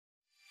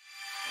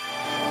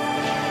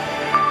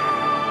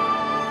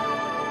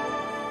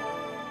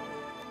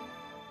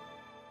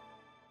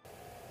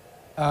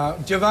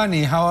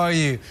Giovanni, how are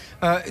you?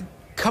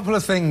 Couple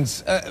of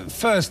things.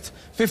 First,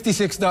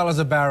 $56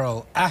 a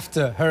barrel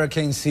after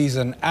hurricane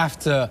season,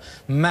 after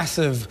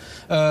massive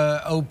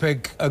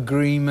OPEC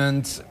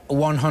agreement,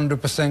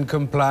 100%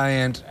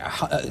 compliant,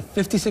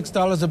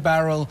 $56 a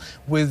barrel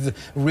with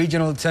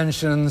regional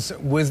tensions,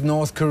 with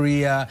North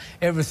Korea,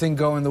 everything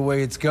going the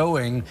way it's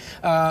going.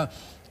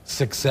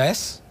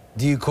 Success?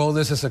 Do you call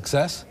this a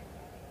success?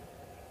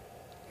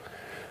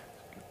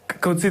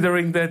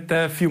 Considering that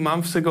a few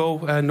months ago,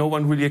 no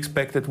one really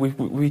expected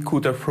we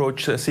could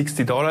approach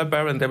 $60 a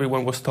barrel, and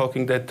everyone was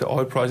talking that the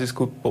oil prices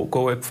could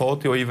go at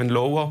 40 or even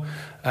lower.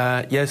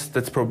 Yes,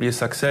 that's probably a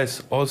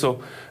success.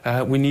 Also,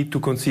 we need to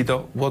consider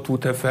what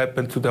would have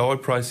happened to the oil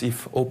price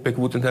if OPEC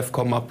wouldn't have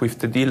come up with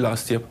the deal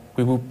last year.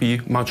 We would be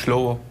much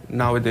lower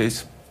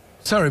nowadays.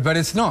 Sorry, but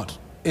it's not.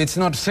 It's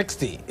not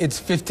 60, it's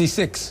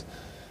 56.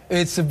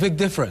 It's a big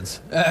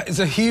difference. It's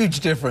a huge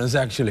difference,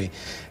 actually.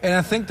 And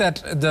I think that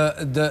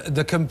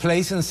the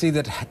complacency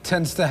that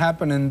tends to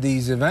happen in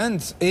these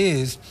events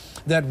is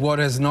that what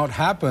has not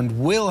happened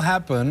will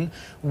happen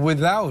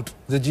without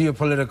the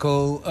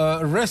geopolitical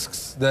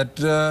risks.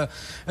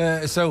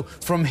 So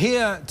from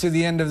here to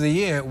the end of the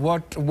year,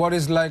 what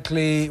is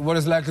likely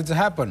to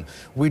happen?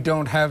 We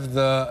don't have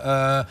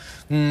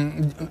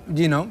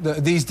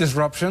these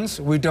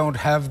disruptions. We don't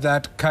have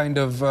that kind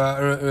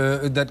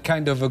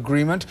of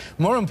agreement.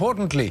 More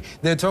importantly,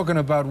 they're talking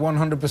about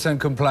 100%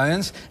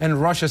 compliance,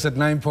 and Russia's at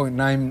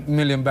 9.9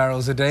 million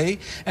barrels a day,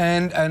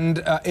 and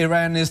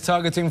Iran is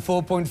targeting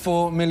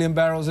 4.4 million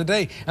barrels a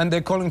day, and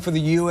they're calling for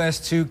the U.S.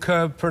 to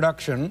curb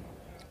production.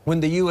 When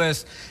the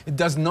U.S.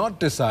 does not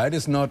decide,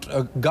 it's not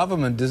a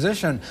government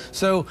decision.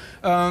 So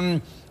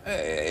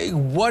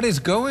what is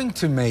going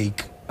to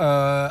make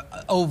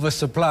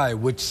oversupply,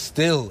 which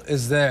still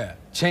is there,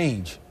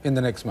 change in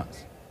the next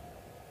month?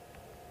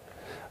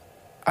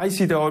 I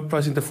see the oil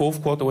price in the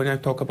fourth quarter. When I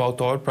talk about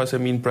the oil price, I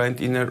mean Brent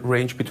in a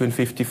range between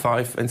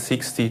 $55 and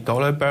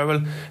 $60 a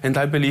barrel. And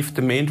I believe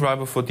the main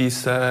driver for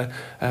this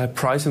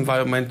price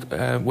environment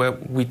where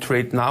we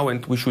trade now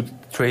and we should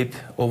trade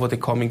over the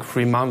coming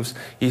 3 months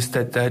is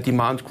that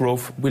demand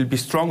growth will be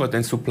stronger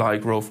than supply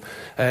growth.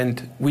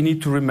 And we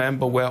need to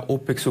remember where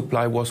OPEC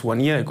supply was 1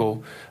 year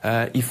ago.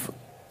 If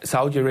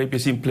Saudi Arabia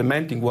is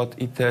implementing what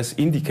it has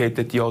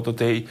indicated the other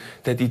day,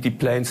 that it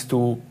plans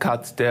to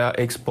cut their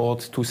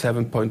exports to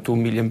 7.2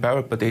 million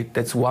barrels per day.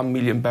 That's 1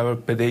 million barrels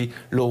per day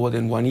lower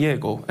than 1 year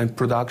ago. And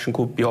production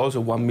could be also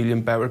 1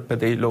 million barrels per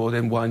day lower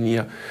than 1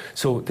 year.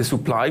 So the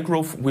supply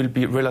growth will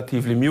be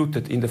relatively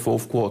muted in the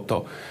fourth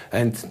quarter.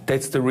 And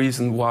that's the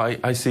reason why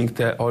I think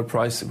the oil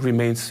price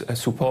remains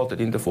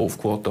supported in the fourth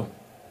quarter.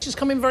 Just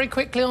come in very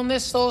quickly on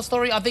this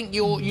story. I think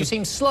you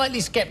seem slightly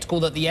sceptical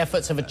that the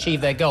efforts have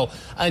achieved their goal,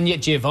 and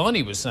yet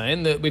Giovanni was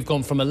saying that we've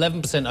gone from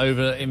 11%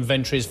 over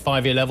inventories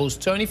 5-year levels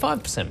to only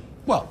 5%.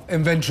 Well,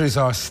 inventories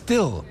are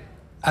still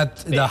at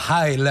the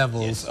high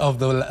levels of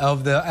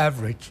the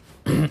average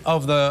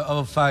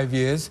of 5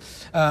 years.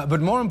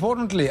 But more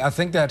importantly, I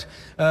think that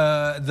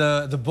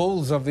the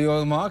bulls of the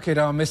oil market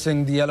are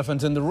missing the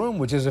elephant in the room,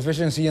 which is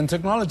efficiency and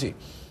technology.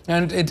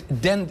 And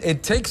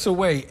it takes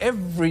away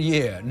every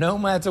year, no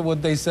matter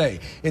what they say,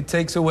 it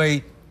takes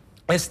away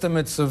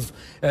estimates of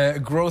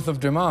growth of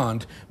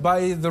demand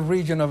by the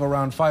region of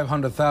around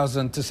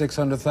 500,000 to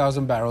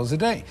 600,000 barrels a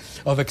day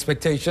of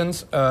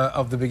expectations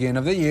of the beginning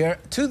of the year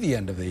to the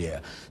end of the year.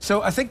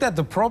 So I think that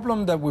the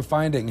problem that we're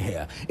finding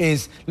here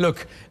is,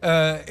 look,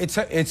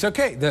 it's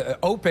okay. The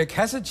OPEC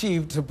has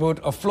achieved to put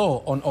a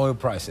floor on oil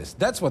prices.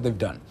 That's what they've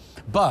done.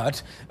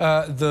 But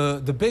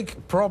the big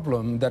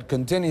problem that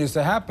continues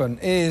to happen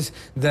is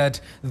that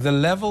the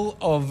level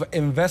of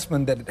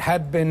investment that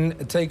had been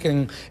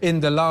taken in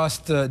the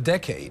last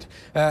decade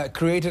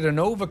created an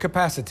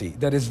overcapacity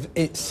that is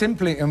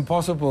simply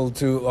impossible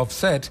to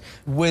offset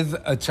with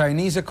a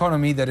Chinese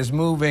economy that is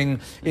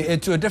moving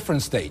to a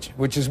different stage,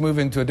 which is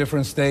moving to a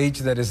different stage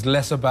that is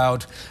less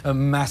about a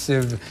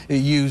massive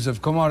use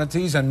of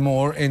commodities and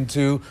more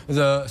into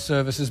the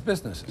services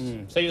businesses.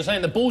 So you're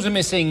saying the bulls are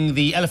missing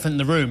the elephant in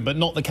the room, but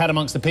not the cat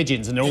amongst the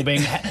pigeons, and they're all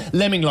being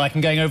lemming-like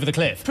and going over the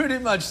cliff? Pretty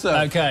much so.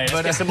 OK,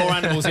 let's get some more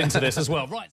animals into this as well. Right.